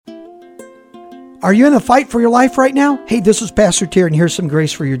Are you in a fight for your life right now? Hey, this is Pastor Terry, and here's some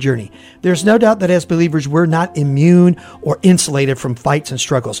grace for your journey. There's no doubt that as believers, we're not immune or insulated from fights and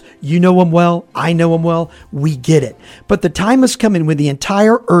struggles. You know them well. I know them well. We get it. But the time is coming when the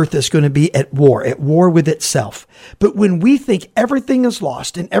entire earth is going to be at war with itself. But when we think everything is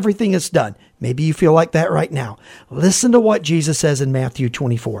lost and everything is done, maybe you feel like that right now. Listen to what Jesus says in Matthew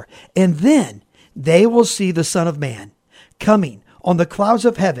 24. And then they will see the Son of Man coming on the clouds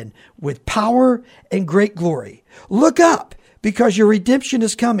of heaven with power and great glory. Look up, because your redemption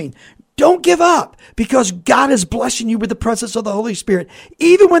is coming. Don't give up, because God is blessing you with the presence of the Holy Spirit.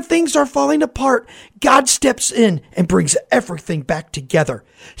 Even when things are falling apart, God steps in and brings everything back together.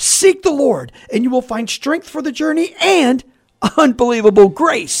 Seek the Lord, and you will find strength for the journey and unbelievable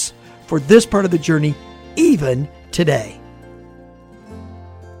grace for this part of the journey, even today.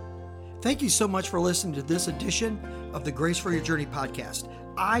 Thank you so much for listening to this edition of the Grace for Your Journey podcast.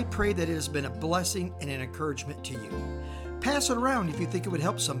 I pray that it has been a blessing and an encouragement to you. Pass it around if you think it would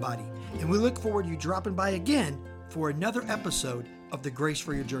help somebody. And we look forward to you dropping by again for another episode of the Grace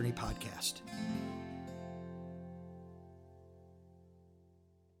for Your Journey podcast.